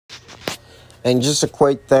And just a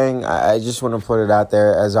quick thing, I just want to put it out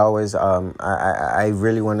there. As always, I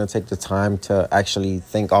really want to take the time to actually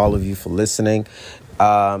thank all of you for listening.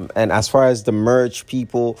 And as far as the merch,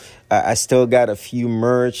 people, I still got a few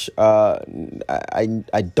merch. I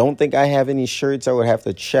don't think I have any shirts. I would have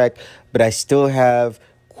to check, but I still have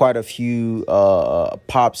quite a few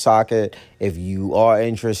pop socket. If you are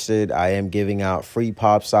interested, I am giving out free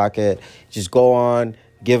pop socket. Just go on,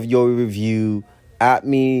 give your review at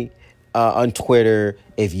me on Twitter.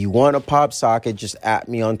 If you want a pop socket, just at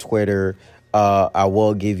me on Twitter. I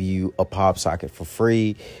will give you a pop socket for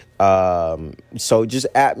free. So just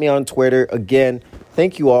at me on Twitter. Again,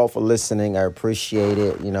 thank you all for listening. I appreciate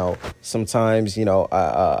it. Sometimes,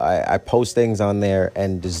 I post things on there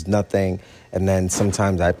and there's nothing. And then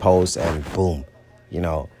sometimes I post and boom,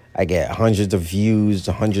 I get hundreds of views,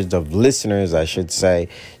 hundreds of listeners, I should say.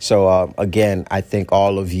 So, again, I thank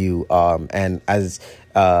all of you. And as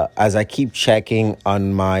I keep checking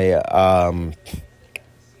on my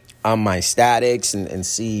statics and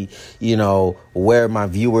see, where my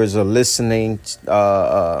viewers are listening,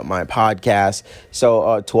 my podcast.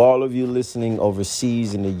 So to all of you listening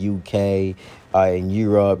overseas in the UK, in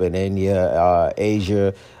Europe and India,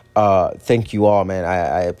 Asia, thank you all, man.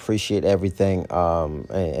 I appreciate everything.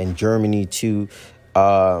 And Germany too.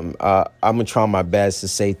 I'm gonna try my best to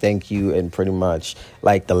say thank you in pretty much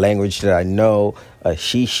like the language that I know.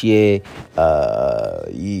 Xie,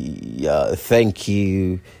 thank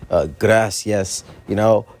you, gracias.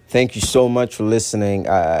 Thank you so much for listening.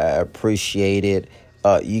 I appreciate it.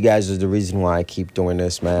 You guys are the reason why I keep doing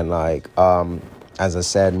this, man. As I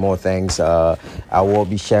said, more things. I will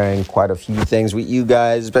be sharing quite a few things with you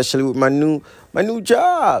guys, especially with my new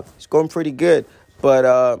job. It's going pretty good. But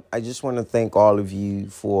I just want to thank all of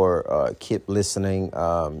you for keep listening.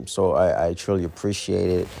 So I truly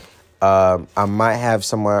appreciate it. I might have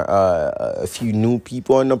a few new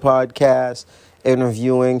people on the podcast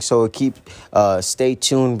interviewing. So stay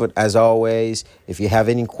tuned. But as always, if you have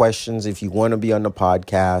any questions, if you want to be on the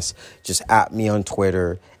podcast, just at me on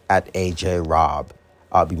Twitter at AJ Rob.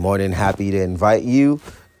 I'll be more than happy to invite you.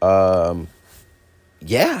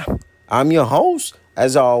 Yeah, I'm your host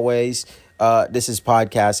as always. This is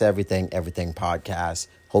Podcast Everything Podcast.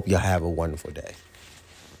 Hope you have a wonderful day.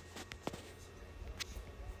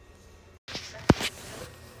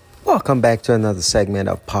 Welcome back to another segment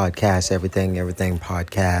of Podcast Everything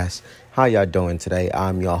Podcast. How y'all doing today?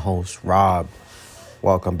 I'm your host, Rob.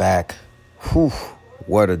 Welcome back. Whew,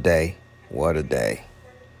 what a day. What a day.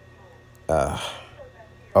 A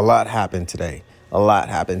lot happened today.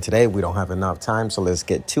 We don't have enough time, so let's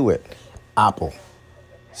get to it. Apple.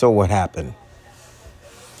 So what happened?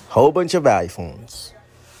 Whole bunch of iPhones.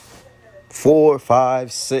 4,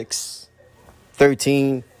 5, 6,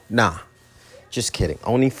 13. Nah, just kidding.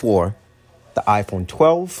 Only 4. The iPhone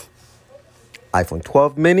 12, iPhone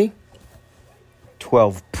 12 mini,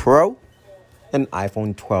 12 Pro, and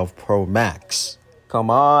iPhone 12 Pro Max. Come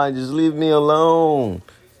on, just leave me alone.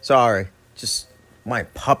 Sorry, just my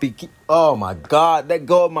puppy. Oh my God, let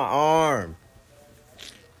go of my arm.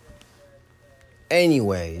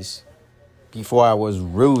 Anyways, before I was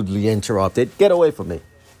rudely interrupted, get away from me.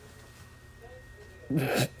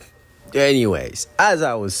 Anyways, as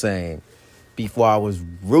I was saying, before I was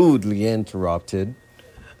rudely interrupted,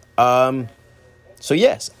 so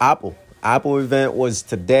yes, Apple event was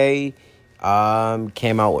today.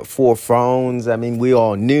 Came out with 4 phones. I mean, we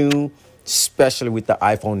all knew, especially with the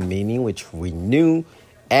iPhone mini, which we knew,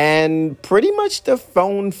 and pretty much the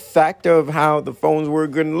phone factor of how the phones were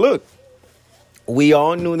going to look. We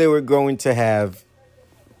all knew they were going to have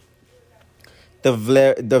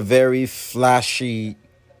the very flashy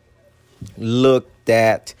look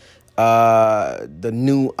that the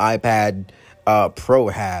new iPad Pro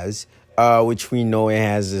has, which we know it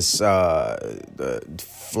has this the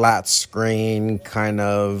flat screen, kind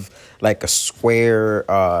of like a square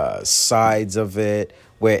sides of it,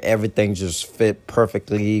 where everything just fit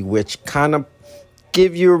perfectly, which kind of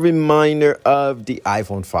give you a reminder of the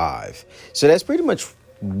iPhone 5. So that's pretty much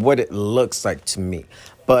what it looks like to me.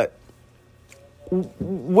 But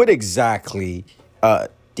what exactly the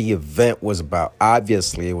event was about?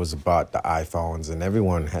 Obviously, it was about the iPhones, and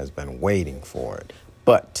everyone has been waiting for it.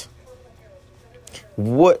 But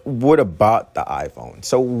what about the iPhone?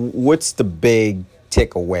 So what's the big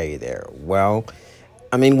takeaway there? Well,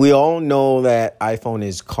 I mean, we all know that iPhone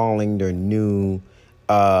is calling their new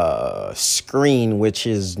screen, which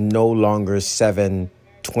is no longer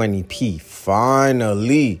 720p.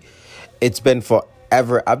 Finally, it's been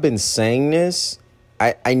forever. I've been saying this.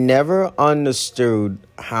 I never understood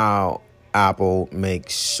how Apple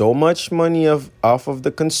makes so much money off of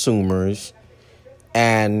the consumers,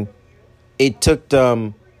 And it took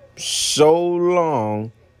them so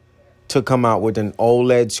long to come out with an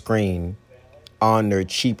OLED screen on their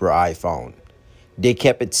cheaper iPhone. They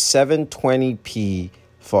kept it 720p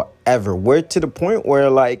forever. We're to the point where,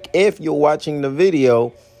 like, if you're watching the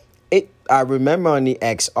video, I remember on the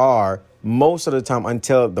XR, most of the time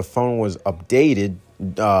until the phone was updated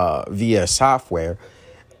via software,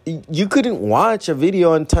 you couldn't watch a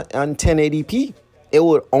video on 1080p. It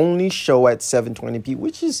would only show at 720p,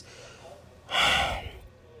 which is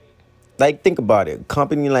like, think about it. A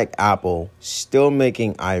company like Apple still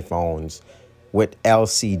making iPhones with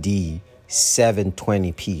LCD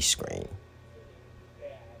 720p screen.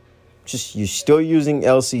 Just, you're still using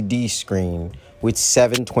LCD screen with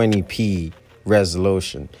 720p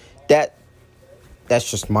resolution. That's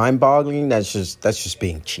just mind-boggling. That's just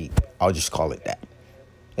being cheap. I'll just call it that.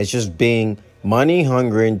 It's just being money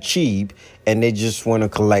hungry and cheap, and they just want to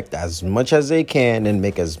collect as much as they can and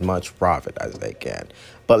make as much profit as they can.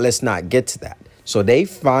 But let's not get to that. So they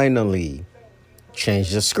finally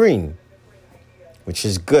changed the screen, which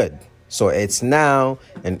is good. So it's now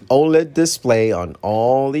an OLED display on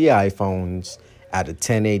all the iPhones at a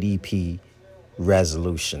 1080p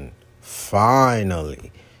resolution.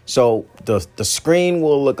 Finally. So the screen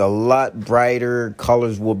will look a lot brighter.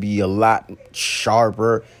 Colors will be a lot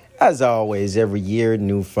sharper. As always, every year,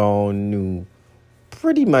 new phone, new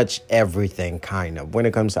pretty much everything, kind of. When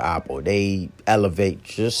it comes to Apple, they elevate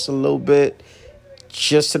just a little bit,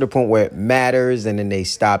 just to the point where it matters, and then they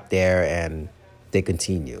stop there and they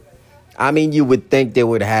continue. I mean, you would think they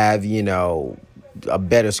would have, a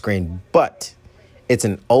better screen, but it's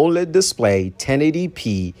an OLED display,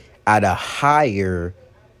 1080p, at a higher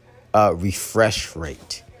refresh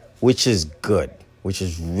rate, which is good, which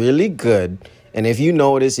is really good. And if you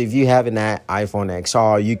notice, if you have an iPhone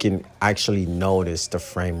XR, you can actually notice the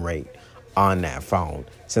frame rate on that phone,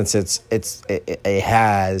 since it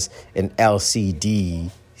has an LCD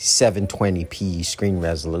 720p screen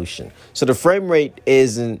resolution. So the frame rate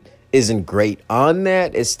isn't great on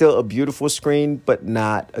that. It's still a beautiful screen, but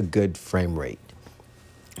not a good frame rate.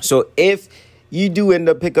 So if you do end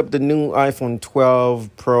up pick up the new iPhone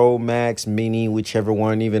 12 Pro Max Mini, whichever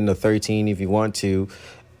one, even the 13 if you want to,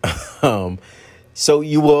 so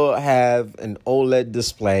you will have an OLED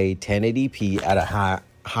display, 1080p at a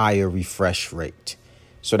higher refresh rate.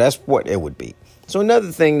 So that's what it would be. So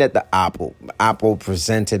another thing that the Apple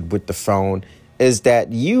presented with the phone is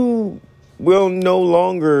that you will no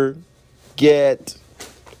longer get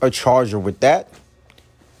a charger with that.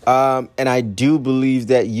 And I do believe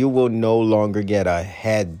that you will no longer get a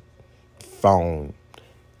headphone.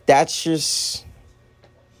 That's just,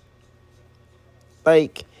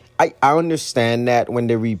 like, I understand that when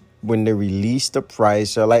they release the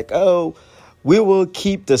price, they're like, oh, we will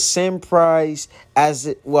keep the same price as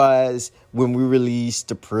it was when we released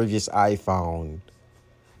the previous iPhone.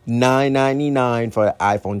 $999 for the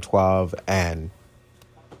iPhone 12 and,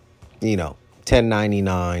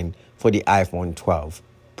 $1099 for the iPhone 12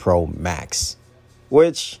 Pro Max.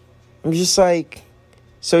 Which, I'm just like,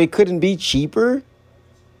 so it couldn't be cheaper?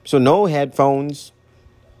 So no headphones,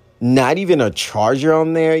 not even a charger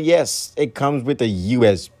on there. Yes, it comes with a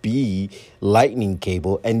USB lightning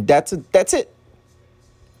cable, and that's it.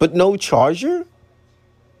 But no charger?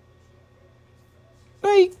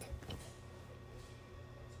 Like,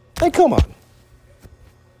 come on.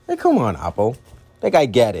 Like, come on, Apple. Like, I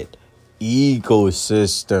get it.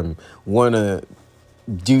 Ecosystem. Want to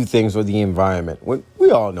do things for the environment.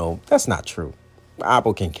 We all know that's not true.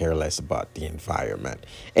 Apple can care less about the environment.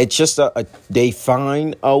 It's just they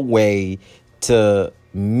find a way to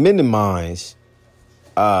minimize,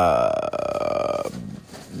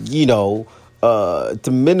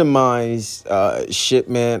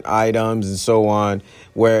 shipment items and so on,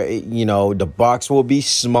 where, the box will be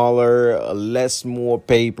smaller, less more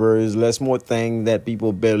papers, less more things that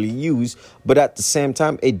people barely use. But at the same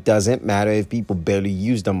time, it doesn't matter if people barely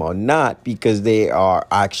use them or not, because they are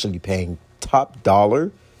actually paying top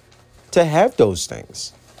dollar to have those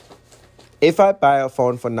things. If I buy a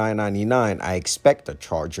phone for $999, I expect a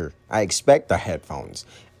charger. I expect the headphones.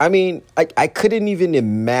 I mean, I couldn't even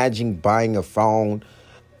imagine buying a phone,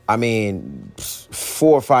 4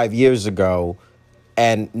 or 5 years ago,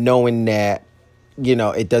 and knowing that,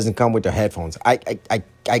 it doesn't come with the headphones. I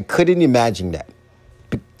couldn't imagine that.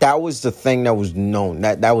 But that was the thing that was known.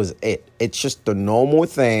 That was it. It's just the normal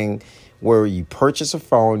thing where you purchase a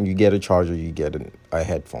phone, you get a charger, you get a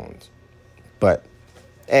headphones. But,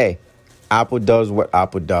 hey, Apple does what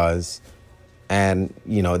Apple does. And,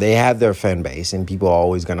 they have their fan base, and people are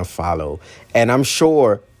always going to follow. And I'm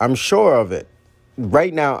sure of it.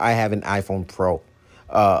 Right now, I have an iPhone Pro.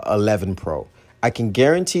 11 Pro. I can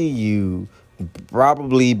guarantee you,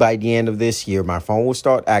 probably by the end of this year, my phone will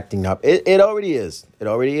start acting up. It already is. It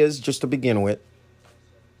already is, just to begin with.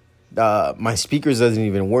 My speakers doesn't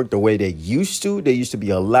even work the way they used to. They used to be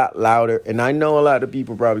a lot louder. And I know a lot of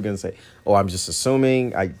people probably going to say, oh, I'm just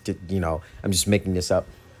assuming. I'm just making this up.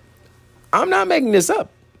 I'm not making this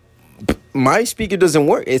up. My speaker doesn't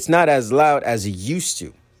work. It's not as loud as it used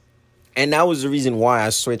to. And that was the reason why I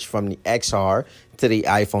switched from the XR to the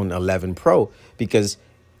iPhone 11 Pro, because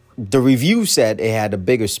the review said it had a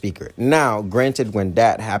bigger speaker. Now, granted, when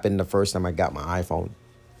that happened the first time I got my iPhone,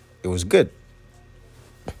 it was good.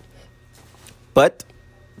 But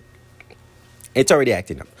it's already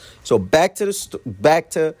acting up. So back to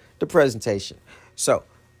the presentation. So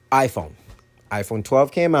iPhone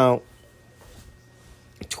 12 came out,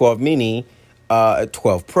 12 mini,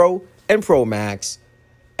 12 Pro and Pro Max,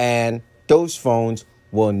 and those phones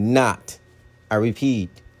will not, I repeat,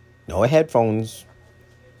 no headphones,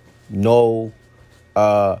 no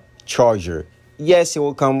charger. Yes, it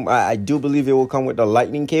will come. I do believe it will come with a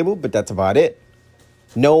lightning cable, but that's about it.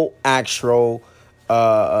 No actual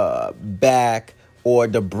back or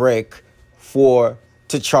the brick to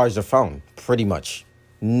charge the phone. Pretty much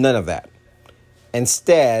none of that.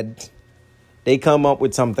 Instead, they come up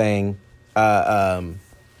with something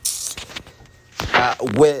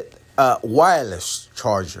with wireless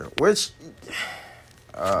charger, which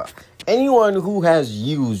anyone who has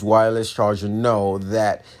used wireless charger know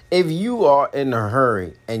that if you are in a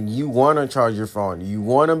hurry and you want to charge your phone, you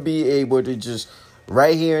want to be able to just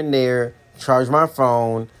right here and there charge my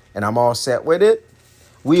phone and I'm all set with it.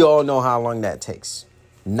 We all know how long that takes.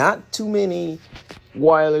 Not too many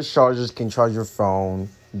wireless chargers can charge your phone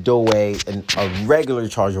the way a regular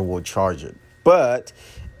charger will charge it. But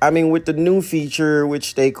I mean, with the new feature,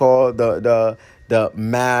 which they call the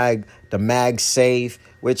MagSafe,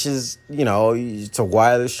 which is, it's a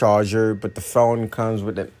wireless charger, but the phone comes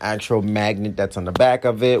with an actual magnet that's on the back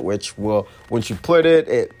of it, which will, once you put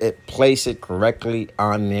it place it correctly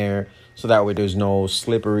on there. So that way there's no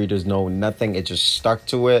slippery, there's no nothing. It just stuck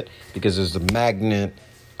to it because there's a magnet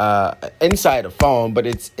inside the phone, but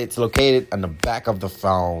it's located on the back of the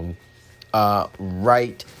phone,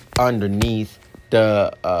 right underneath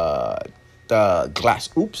the glass.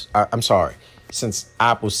 Oops, I'm sorry. Since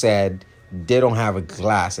Apple said they don't have a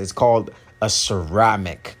glass, it's called a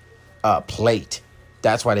ceramic plate.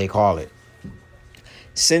 That's why they call it.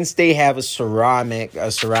 Since they have a ceramic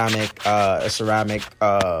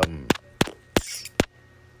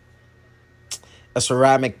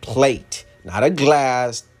plate, not a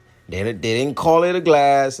glass. They didn't call it a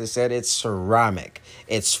glass. They said it's ceramic.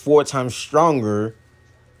 It's 4 times stronger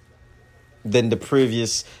than the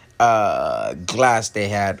previous glass they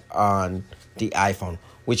had on the iPhone,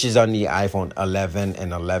 which is on the iPhone 11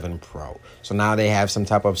 and 11 Pro. So now they have some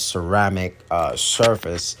type of ceramic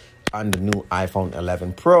surface on the new iPhone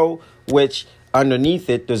 11 Pro, which underneath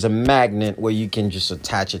it, there's a magnet where you can just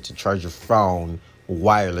attach it to charge your phone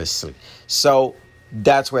wirelessly. So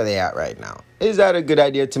that's where they're at right now. Is that a good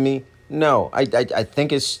idea to me? No, I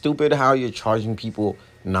think it's stupid how you're charging people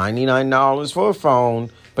 $99 for a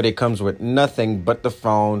phone, but it comes with nothing but the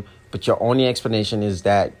phone. But your only explanation is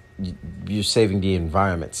that you're saving the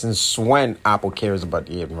environment. Since when Apple cares about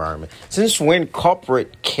the environment? Since when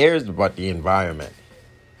corporate cares about the environment?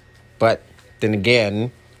 But then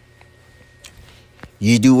again,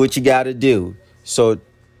 you do what you got to do. So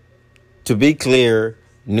to be clear,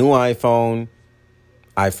 new iPhone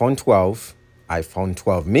 12, iPhone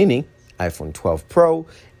 12 mini, iPhone 12 Pro,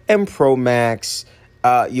 and Pro Max.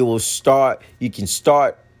 You can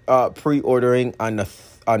start pre-ordering on the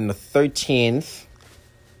 13th.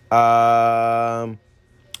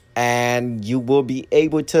 And you will be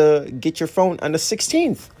able to get your phone on the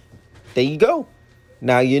 16th. There you go.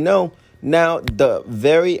 Now you know. Now, the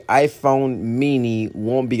very iPhone mini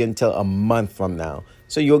won't be until a month from now.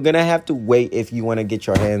 So you're going to have to wait if you want to get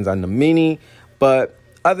your hands on the mini. But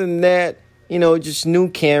other than that, just new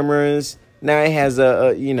cameras. Now it has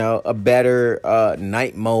a better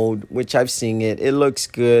night mode, which I've seen it. It looks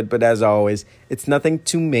good, but as always, it's nothing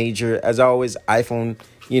too major. As always, iPhone,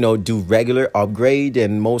 do regular upgrade,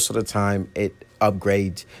 and most of the time it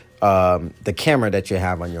upgrades the camera that you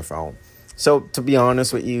have on your phone. So to be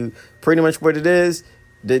honest with you, pretty much what it is,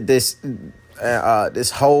 this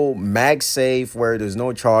whole MagSafe where there's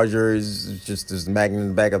no chargers, just this magnet in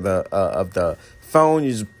the back of the phone.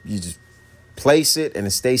 You just place it and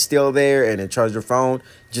it stays still there and it charges your phone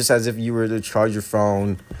just as if you were to charge your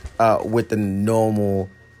phone with the normal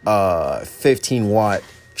 15-watt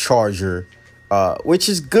charger, which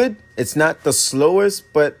is good. It's not the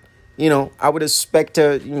slowest, but I would expect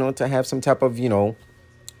to have some type of,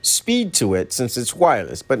 speed to it since it's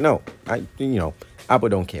wireless. But no, Apple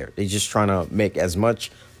don't care. They're just trying to make as much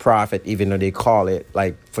profit, even though they call it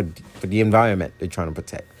like for the environment they're trying to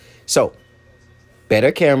protect. So,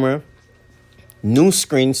 better camera, new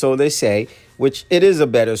screen, so they say, which it is a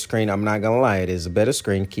better screen. I'm not going to lie. It is a better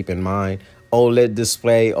screen. Keep in mind, OLED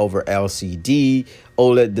display over LCD,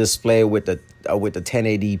 OLED display with the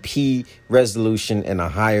 1080p resolution and a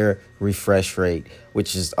higher refresh rate,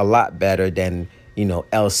 which is a lot better than,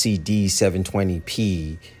 LCD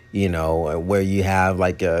 720p, where you have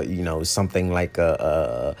like something like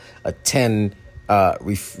a 10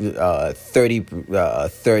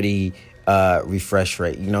 30 refresh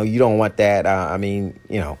rate. You don't want that.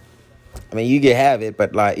 You can have it,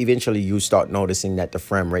 but like eventually you start noticing that the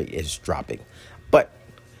frame rate is dropping. But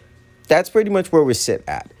that's pretty much where we sit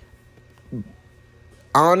at.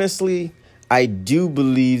 Honestly, I do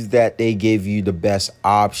believe that they gave you the best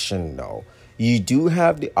option, though. You do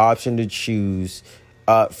have the option to choose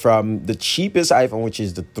from the cheapest iPhone, which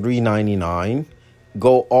is the $399,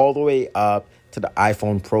 go all the way up to the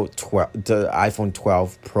iPhone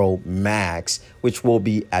 12 Pro Max, which will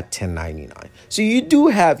be at $1,099. So you do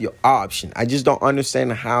have your option. I just don't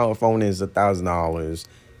understand how a phone is $1,000,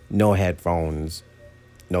 no headphones,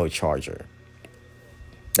 no charger.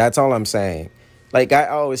 That's all I'm saying. Like I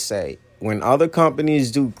always say, when other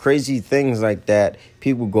companies do crazy things like that,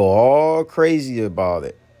 people go all crazy about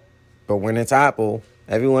it. But when it's Apple,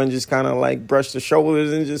 everyone just kind of like brush their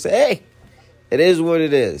shoulders and just say, hey, it is what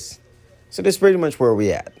it is. So that's pretty much where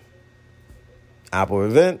we at. Apple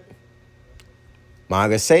event,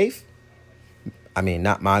 MagSafe.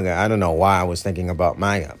 Not MAGA. I don't know why I was thinking about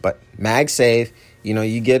MAGA, but MagSafe.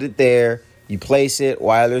 You get it there. You place it,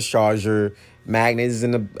 wireless charger, magnets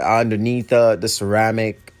underneath the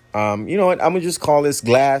ceramic. You know what? I'm gonna just call this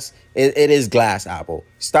glass. It is glass, Apple.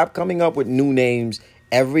 Stop coming up with new names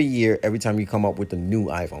every year. Every time you come up with a new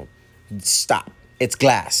iPhone, stop. It's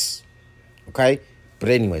glass. Okay. But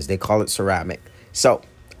anyways, they call it ceramic. So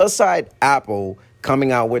aside Apple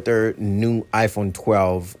coming out with their new iPhone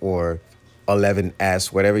 12 or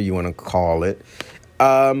 11s, whatever you want to call it,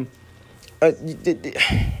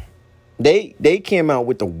 they came out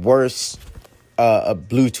with the worst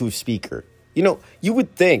Bluetooth speaker. You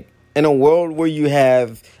would think in a world where you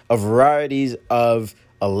have a varieties of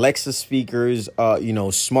Alexa speakers,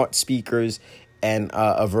 smart speakers, and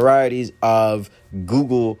a varieties of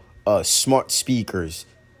Google smart speakers,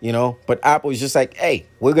 but Apple is just like, hey,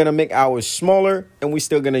 we're going to make ours smaller and we're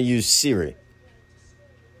still going to use Siri.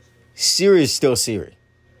 Siri is still Siri.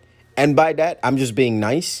 And by that, I'm just being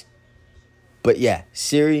nice. But yeah,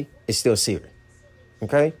 Siri is still Siri.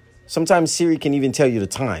 Okay? Sometimes Siri can even tell you the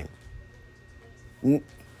time.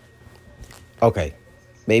 Okay,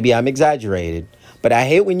 maybe I'm exaggerated, but I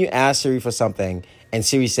hate when you ask Siri for something and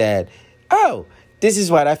Siri said, oh, this is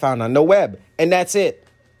what I found on the web. And that's it.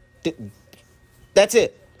 That's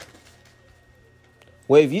it.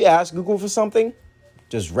 Well, if you ask Google for something,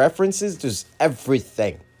 just references, just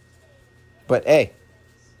everything. But hey,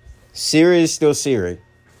 Siri is still Siri.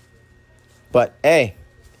 But hey,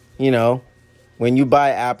 when you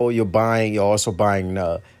buy Apple, you're also buying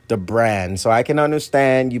the brand. So I can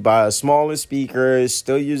understand you buy a smaller speaker,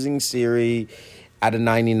 still using Siri at a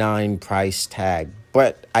 $99 price tag.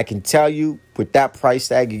 But I can tell you, with that price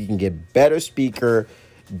tag, you can get better speaker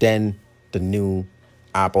than the new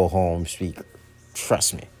Apple Home speaker.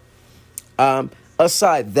 Trust me.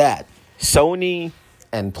 Aside that, Sony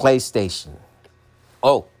and PlayStation.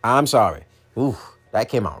 Oh, I'm sorry. Ooh, that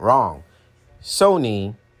came out wrong.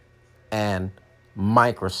 Sony and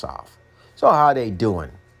Microsoft. So how are they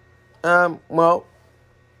doing? Well,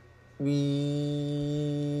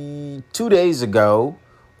 2 days ago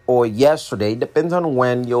or yesterday, depends on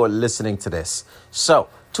when you're listening to this. So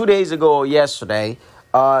 2 days ago or yesterday,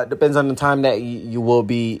 depends on the time that you will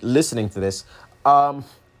be listening to this.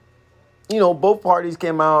 Both parties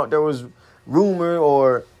came out. There was rumor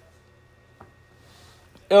or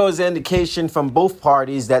there was an indication from both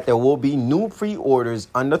parties that there will be new pre-orders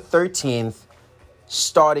on the 13th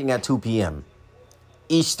starting at 2 p.m.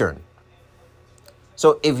 Eastern.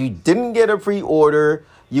 So if you didn't get a pre-order,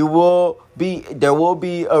 there will be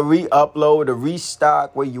a re-upload, a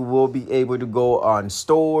restock where you will be able to go on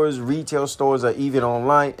stores, retail stores, or even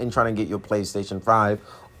online and trying to get your PlayStation 5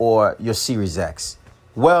 or your Series X.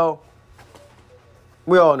 Well,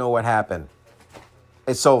 we all know what happened.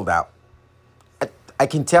 It sold out. I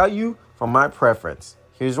can tell you from my preference,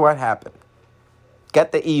 here's what happened.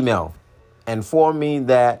 Get the email. Inform me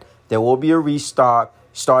that there will be a restock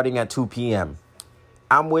starting at 2 p.m.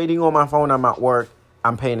 I'm waiting on my phone. I'm at work.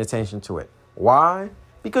 I'm paying attention to it. Why?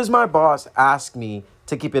 Because my boss asked me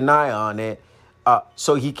to keep an eye on it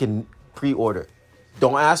so he can pre-order.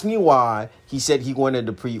 Don't ask me why. He said he wanted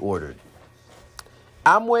to pre-order.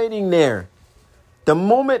 I'm waiting there. The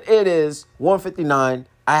moment it is 1:59,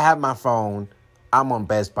 I have my phone. I'm on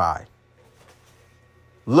Best Buy.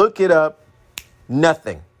 Look it up.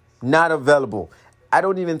 Nothing. Not available. I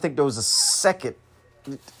don't even think there was a second.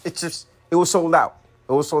 It was sold out.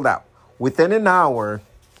 It was sold out. Within an hour,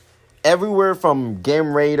 everywhere from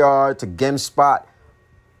Game Radar to GameSpot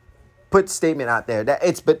put statement out there that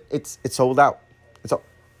it's sold out.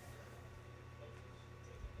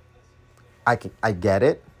 I get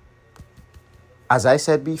it. As I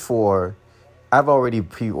said before, I've already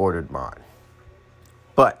pre-ordered mine.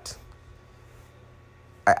 But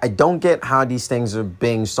I don't get how these things are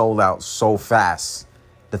being sold out so fast.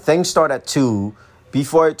 The things start at 2.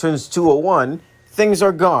 Before it turns 2:01, things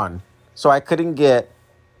are gone. So I couldn't get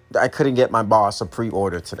my boss a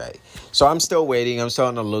pre-order today. So I'm still waiting. I'm still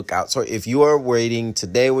on the lookout. So if you are waiting,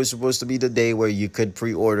 today was supposed to be the day where you could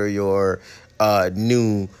pre-order your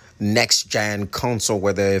new next-gen console,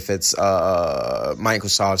 whether if it's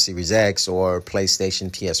Microsoft Series X or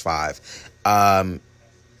PlayStation PS5.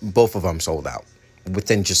 Both of them sold out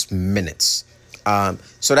within just minutes.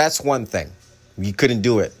 So that's one thing. You couldn't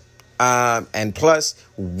do it. And plus,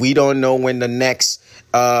 we don't know when the next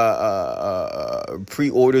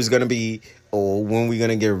pre-order is going to be or when we're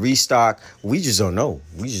going to get restock. We just don't know.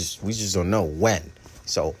 We just don't know when.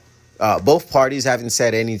 So both parties haven't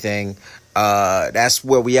said anything. That's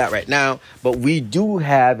where we at right now. But we do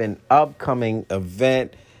have an upcoming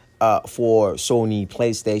event for Sony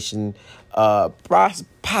PlayStation,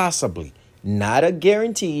 possibly. Not a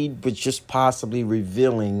guaranteed, but just possibly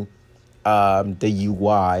revealing the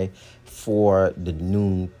UI for the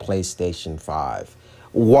new PlayStation 5.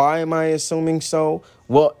 Why am I assuming so?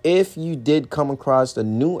 Well, if you did come across the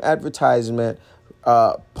new advertisement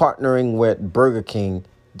partnering with Burger King,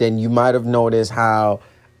 then you might have noticed how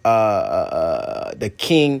the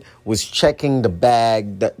King was checking the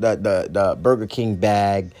bag, the Burger King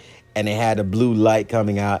bag, and it had a blue light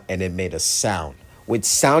coming out, and it made a sound, which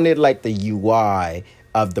sounded like the UI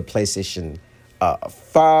of the PlayStation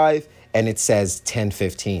 5, and it says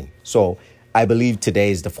 10:15. So I believe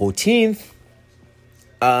today is the 14th.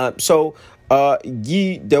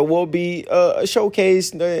 There will be a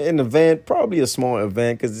showcase, an event, probably a small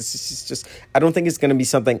event, because it's just, I don't think it's going to be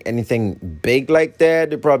anything big like that.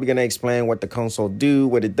 They're probably going to explain what the console do,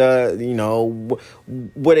 what it does,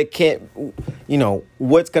 what it can't,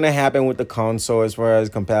 what's going to happen with the console as far as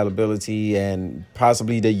compatibility and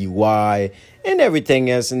possibly the UI and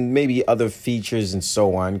everything else, and maybe other features and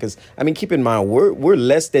so on. Because, keep in mind, we're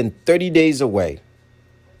less than 30 days away.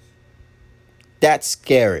 That's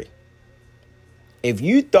scary. If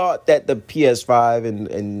you thought that the PS5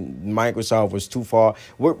 and Microsoft was too far,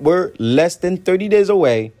 we're less than 30 days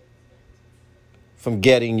away from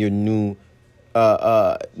getting your new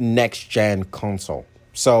next-gen console.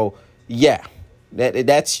 So, yeah,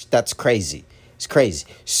 that's crazy. It's crazy.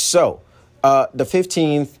 So, the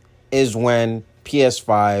 15th is when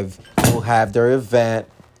PS5 will have their event,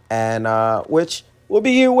 and which we'll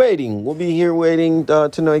be here waiting. We'll be here waiting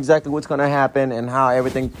to know exactly what's going to happen and how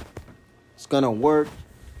everything it's gonna work.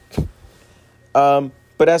 But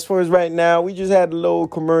as far as right now, we just had a little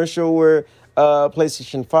commercial where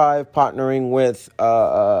PlayStation 5 partnering with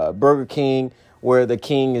Burger King, where the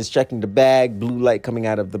King is checking the bag, blue light coming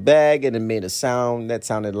out of the bag, and it made a sound that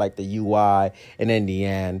sounded like the UI. And in the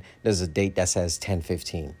end, there's a date that says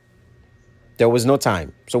 10:15. There was no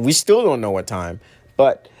time, so we still don't know what time.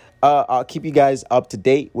 But I'll keep you guys up to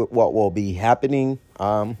date with what will be happening.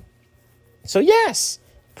 So yes.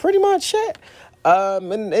 Pretty much it.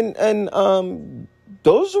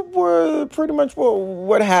 Those were pretty much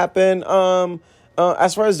what happened.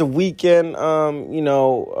 As far as the weekend,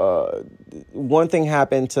 one thing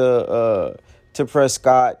happened to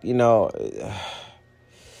Prescott.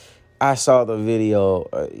 I saw the video.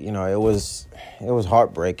 It was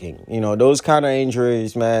heartbreaking. Those kind of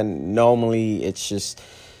injuries, man. Normally,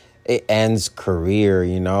 it ends career.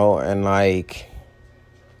 And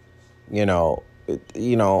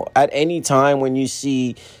at any time when you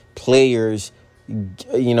see players,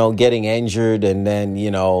 getting injured and then,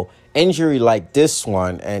 injury like this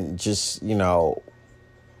one and just, the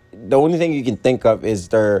only thing you can think of is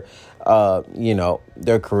their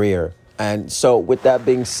career. And so with that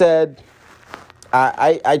being said,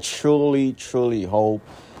 I truly, truly hope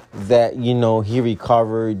that, he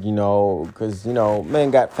recovered, because,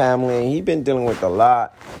 man got family and he been dealing with a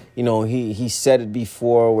lot. he said it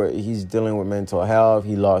before where he's dealing with mental health.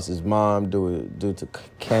 He lost his mom due to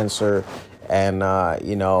cancer, and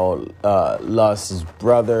lost his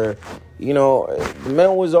brother. The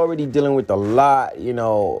man was already dealing with a lot.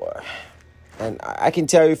 And I can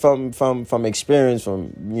tell you from experience,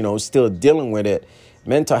 from still dealing with it.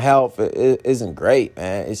 Mental health isn't great,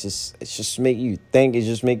 man. It's just make you think. It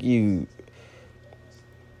just make you.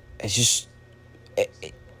 It's just.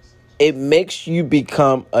 It makes you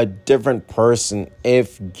become a different person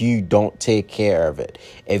if you don't take care of it.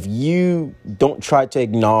 If you don't try to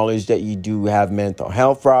acknowledge that you do have mental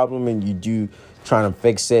health problem and you do trying to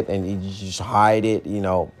fix it and you just hide it, it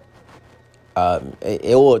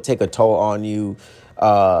will take a toll on you.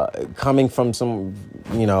 Coming from from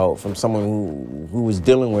someone who was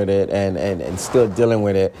dealing with it and still dealing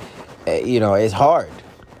with it, it's hard.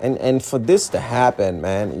 And for this to happen,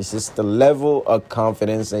 man, it's just the level of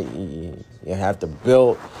confidence that you have to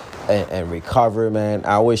build and recover, man.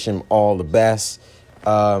 I wish him all the best,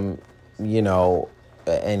 and he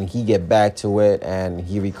get back to it and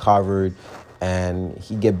he recovered and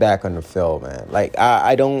he get back on the field, man. Like,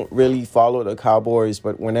 I don't really follow the Cowboys,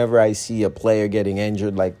 but whenever I see a player getting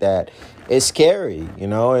injured like that, it's scary,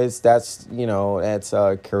 that's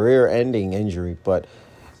a career-ending injury. But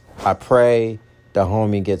I pray the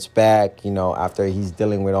homie gets back, after he's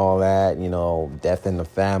dealing with all that, death in the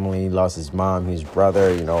family, lost his mom, his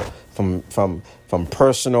brother, from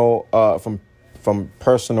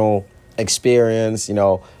personal experience,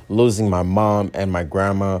 losing my mom and my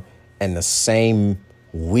grandma in the same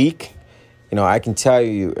week. I can tell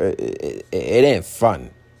you it ain't fun,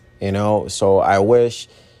 So I wish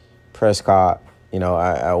Prescott,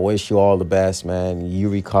 I wish you all the best, man. You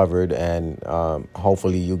recovered, and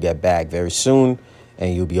hopefully you get back very soon,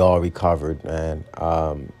 and you'll be all recovered, man.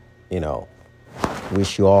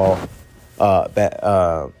 Wish you all, I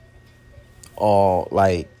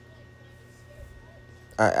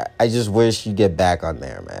just wish you get back on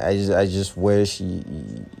there, man. I just wish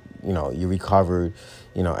you recovered,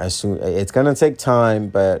 as soon. It's gonna take time,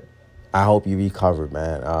 but I hope you recovered,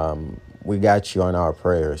 man. We got you on our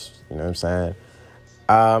prayers. You know what I'm saying?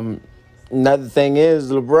 Another thing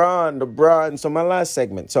is LeBron. So my last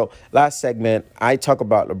segment, I talk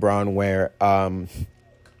about LeBron where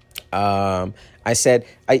I said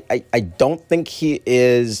I don't think he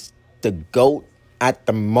is the GOAT at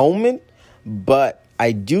the moment, but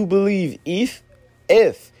I do believe if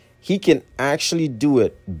he can actually do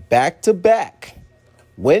it back to back,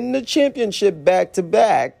 win the championship back to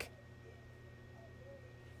back,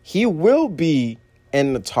 he will be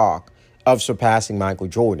in the talk of surpassing Michael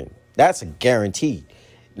Jordan. That's a guarantee.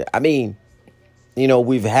 I mean,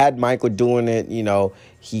 we've had Michael doing it.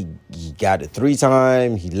 He got it 3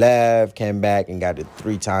 times. He left, came back, and got it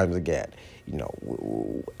 3 times again.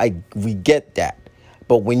 We get that.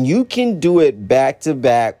 But when you can do it back to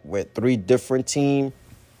back with 3 different teams,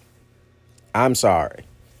 I'm sorry.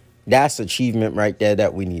 That's achievement right there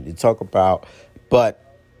that we need to talk about. But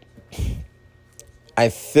I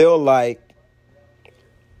feel like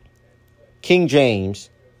King James,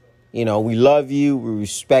 we love you, we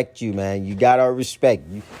respect you, man. You got our respect.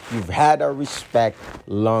 You've had our respect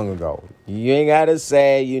long ago. You ain't got to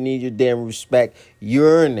say you need your damn respect. You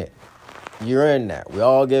earn it. You earn that. We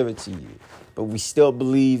all give it to you. But we still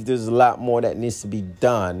believe there's a lot more that needs to be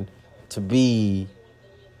done to be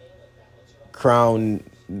crowned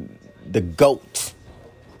the GOAT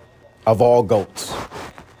of all GOATs.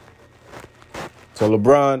 So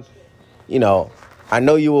LeBron, I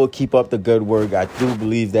know you will keep up the good work. I do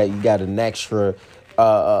believe that you got an extra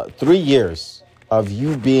 3 years of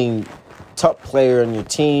you being top player on your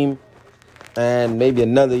team, and maybe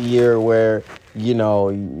another year where you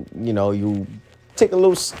take a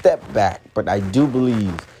little step back. But I do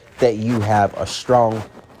believe that you have a strong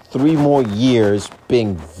 3 more years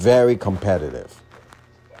being very competitive.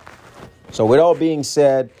 So with all being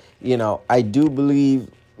said, I do believe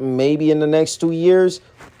maybe in the next 2 years,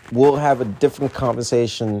 we'll have a different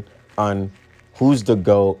conversation on who's the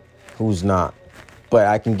GOAT, who's not. But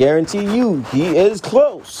I can guarantee you he is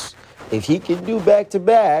close. If he can do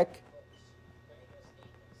back-to-back,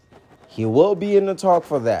 he will be in the talk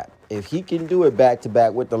for that. If he can do it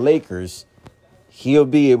back-to-back with the Lakers, he'll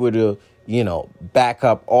be able to, back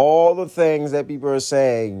up all the things that people are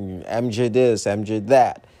saying, MJ this, MJ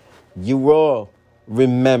that. You will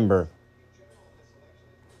remember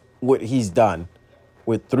what he's done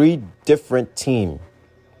with 3 different teams.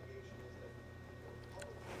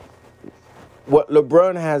 What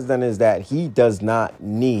LeBron has done is that he does not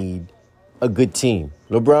need a good team.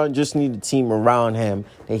 LeBron just needs a team around him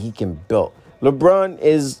that he can build. LeBron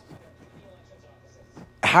is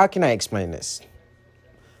how can I explain this?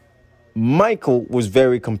 Michael was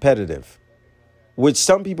very competitive, which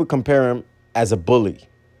some people compare him as a bully.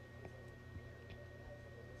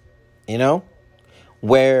 You know?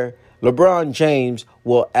 Where LeBron James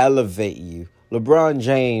will elevate you. LeBron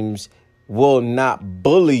James will not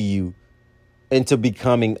bully you into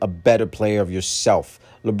becoming a better player of yourself.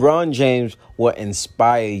 LeBron James will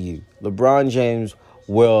inspire you. LeBron James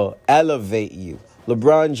will elevate you.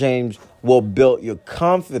 LeBron James will build your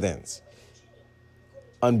confidence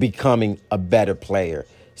on becoming a better player.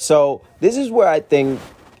 So this is where I think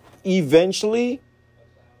eventually,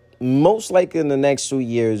 most likely in the next 2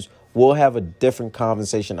 years, we'll have a different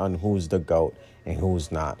conversation on who's the GOAT and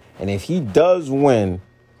who's not. And if he does win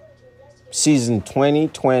season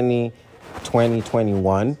 2020,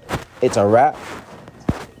 2021, it's a wrap.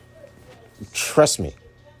 Trust me,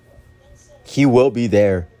 he will be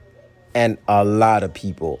there. And a lot of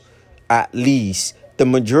people, at least the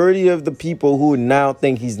majority of the people who now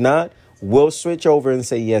think he's not, will switch over and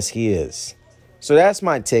say, yes, he is. So that's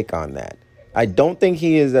my take on that. I don't think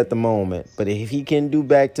he is at the moment, but if he can do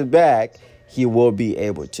back-to-back, he will be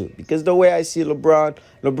able to. Because the way I see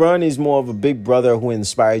LeBron is more of a big brother who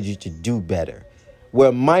inspired you to do better.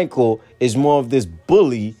 Where Michael is more of this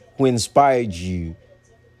bully who inspired you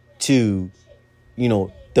to,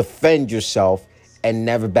 defend yourself and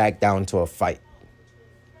never back down to a fight.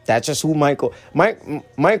 That's just who Michael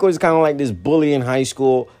is kind of like this bully in high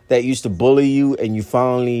school that used to bully you, and you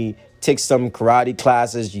finally took some karate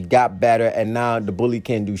classes, you got better, and now the bully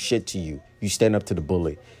can't do shit to you. You stand up to the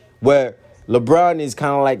bully. Where LeBron is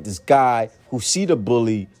kind of like this guy who see the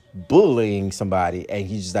bully bullying somebody, and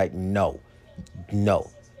he's just like, no.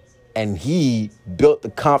 And he built the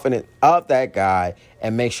confidence of that guy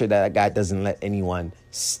and make sure that guy doesn't let anyone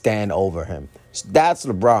stand over him. So that's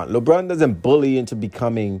LeBron. LeBron doesn't bully into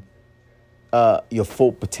becoming your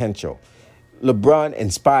full potential. LeBron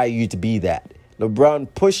inspires you to be that.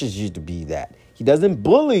 LeBron pushes you to be that. He doesn't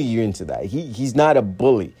bully you into that. He's not a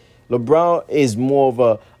bully. LeBron is more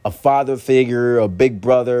of a father figure, a big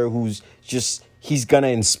brother who's just, he's going to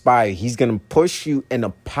inspire. He's going to push you in a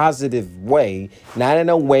positive way, not in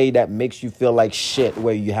a way that makes you feel like shit,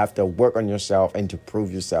 where you have to work on yourself and to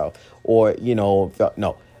prove yourself. Or,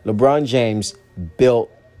 no. LeBron James built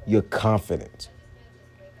your confidence.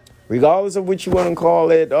 Regardless of what you want to call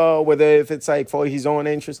it, whether if it's like for his own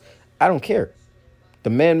interest, I don't care. The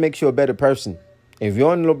man makes you a better person. If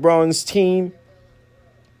you're on LeBron's team,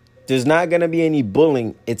 there's not going to be any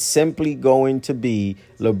bullying. It's simply going to be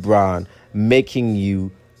LeBron making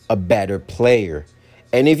you a better player.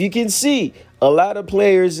 And if you can see, a lot of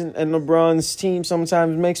players in LeBron's team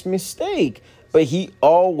sometimes makes mistake, but he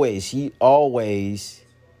always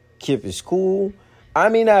keep his cool. I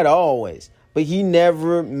mean, not always, but he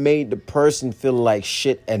never made the person feel like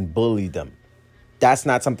shit and bully them. That's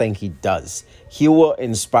not something he does. He will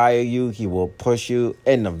inspire you. He will push you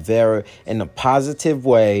in a positive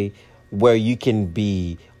way where you can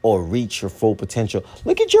be or reach your full potential.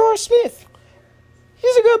 Look at George Smith.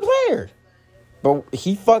 He's a good player, but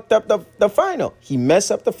he fucked up the final. He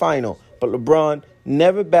messed up the final, but LeBron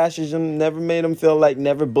never bashes him, never made him feel like,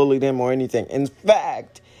 never bullied him or anything. In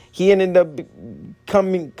fact, he ended up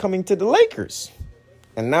coming to the Lakers,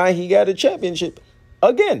 and now he got a championship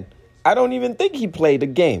again. I don't even think he played a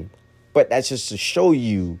game, but that's just to show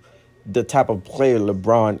you the type of player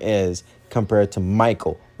LeBron is compared to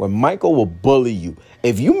Michael, where Michael will bully you.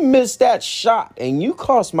 If you miss that shot and you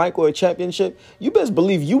cost Michael a championship, you best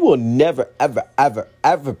believe you will never, ever, ever,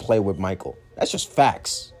 ever play with Michael. That's just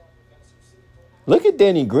facts. Look at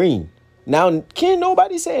Danny Green. Now, can't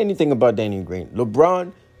nobody say anything about Danny Green.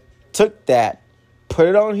 LeBron took that, put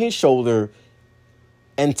it on his shoulder,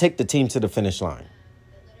 and take the team to the finish line.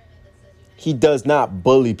 He does not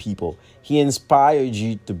bully people. He inspired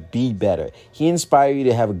you to be better. He inspired you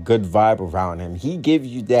to have a good vibe around him. He gives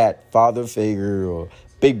you that father figure or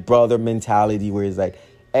big brother mentality where he's like,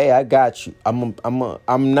 hey, I got you. I'm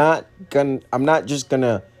not just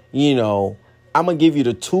gonna, I'm gonna give you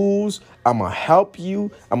the tools. I'm gonna help you.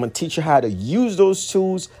 I'm gonna teach you how to use those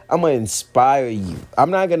tools. I'm gonna inspire you. I'm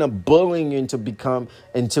not gonna bully you into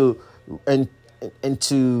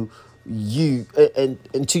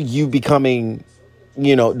you becoming,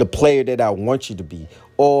 the player that I want you to be,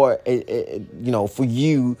 or for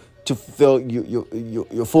you to fulfill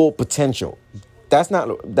your full potential. That's not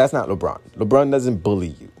LeBron. LeBron doesn't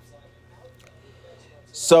bully you.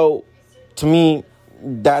 So to me,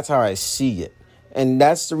 that's how I see it. And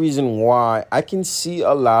that's the reason why I can see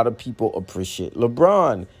a lot of people appreciate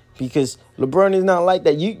LeBron, because LeBron is not like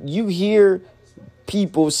that. You hear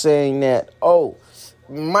people saying that,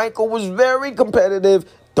 Michael was very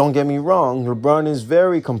competitive. Don't get me wrong, LeBron is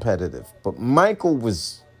very competitive, but Michael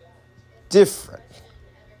was different.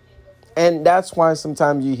 And that's why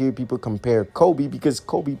sometimes you hear people compare Kobe, because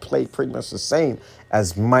Kobe played pretty much the same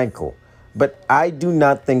as Michael. But I do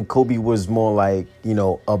not think Kobe was more like,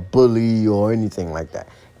 a bully or anything like that.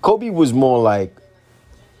 Kobe was more like,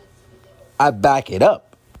 I back it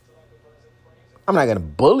up. I'm not going to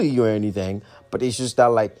bully you or anything, but it's just that,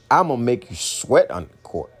 like, I'm going to make you sweat on the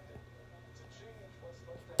court.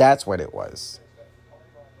 That's what it was.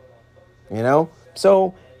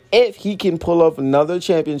 So if he can pull off another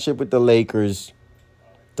championship with the Lakers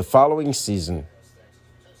the following season,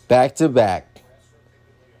 back to back,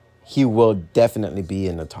 he will definitely be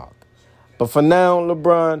in the talk. But for now,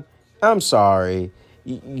 LeBron, I'm sorry.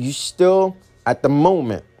 You still, at the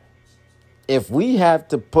moment, if we have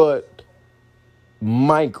to put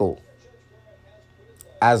Michael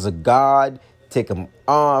as a god, take him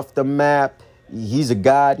off the map, he's a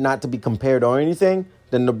god not to be compared or anything,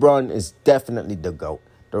 then LeBron is definitely the GOAT.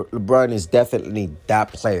 LeBron is definitely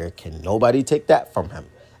that player. Can nobody take that from him?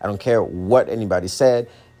 I don't care what anybody said.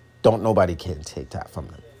 Nobody can take that from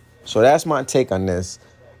him. So that's my take on this.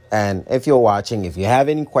 And if you're watching, if you have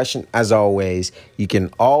any question, as always, you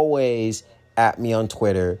can always at me on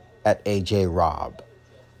Twitter at AJRob.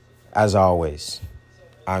 As always,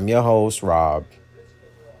 I'm your host, Rob.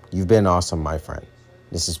 You've been awesome, my friend.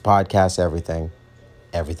 This is Podcast Everything.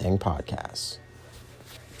 Everything Podcast.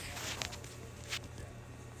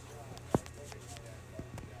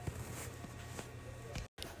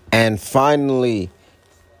 And finally,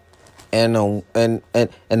 in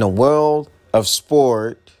the world of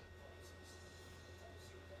sport,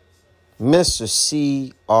 Mr.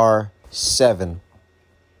 CR7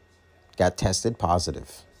 got tested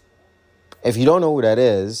positive. If you don't know who that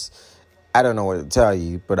is, I don't know what to tell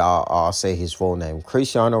you, but I'll say his full name.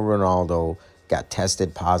 Cristiano Ronaldo got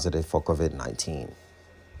tested positive for COVID-19.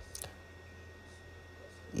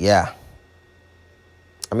 Yeah.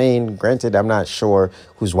 I mean, granted, I'm not sure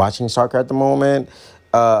who's watching soccer at the moment.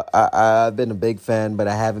 I've been a big fan, but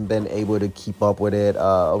I haven't been able to keep up with it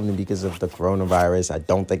only because of the coronavirus. I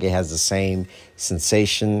don't think it has the same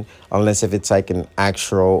sensation unless if it's like an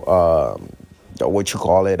actual,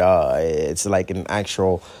 it's like an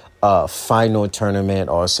actual final tournament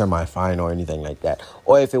or semifinal or anything like that.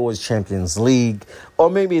 Or if it was Champions League. Or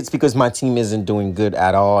maybe it's because my team isn't doing good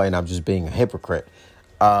at all and I'm just being a hypocrite.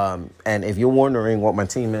 And if you're wondering what my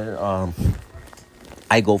team is,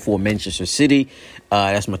 I go for Manchester City.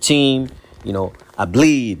 That's my team. I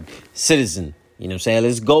bleed. Citizen. You know what I'm saying?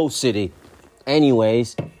 Let's go, City.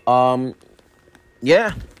 Anyways,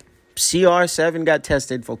 CR7 got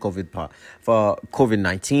tested for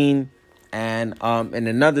COVID-19. And in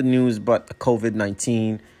another news but the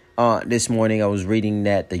COVID-19, this morning I was reading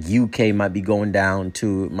that the UK might be going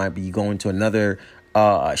to another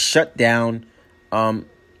shutdown,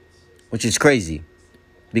 which is crazy.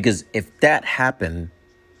 Because if that happened,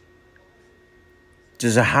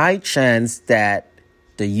 there's a high chance that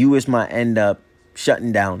the U.S. might end up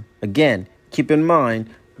shutting down. Again, keep in mind,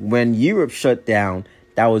 when Europe shut down,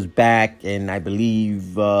 that was back in, I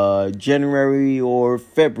believe, January or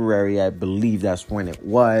February. I believe that's when it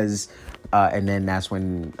was. And then that's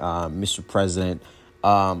when Mr. President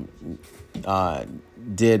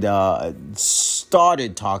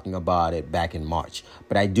started talking about it back in March.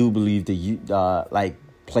 But I do believe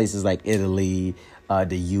places like Italy,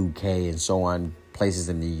 the UK, and so on, places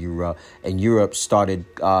in Europe started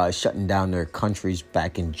shutting down their countries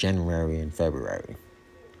back in January and February.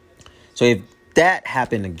 So if that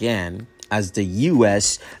happened again, as the UK,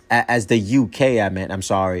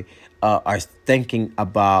 are thinking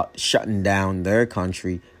about shutting down their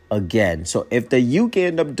country again. So if the UK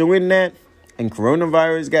end up doing that and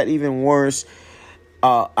coronavirus got even worse,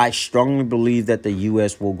 I strongly believe that the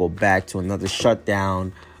U.S. will go back to another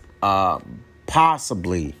shutdown,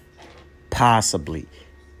 possibly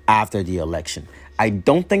after the election. I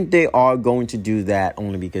don't think they are going to do that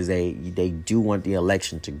only because they do want the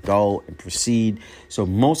election to go and proceed. So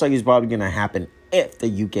most likely it's probably going to happen if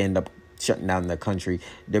the UK end up shutting down the country.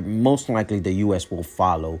 Most likely the U.S. will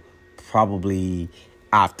follow probably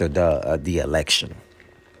after the election.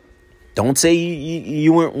 Don't say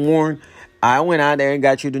you weren't warned. I went out there and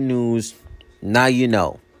got you the news. Now you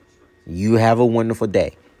know. You have a wonderful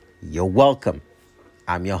day. You're welcome.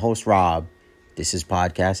 I'm your host, Rob. This is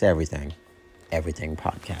Podcast Everything. Everything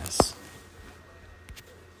Podcast.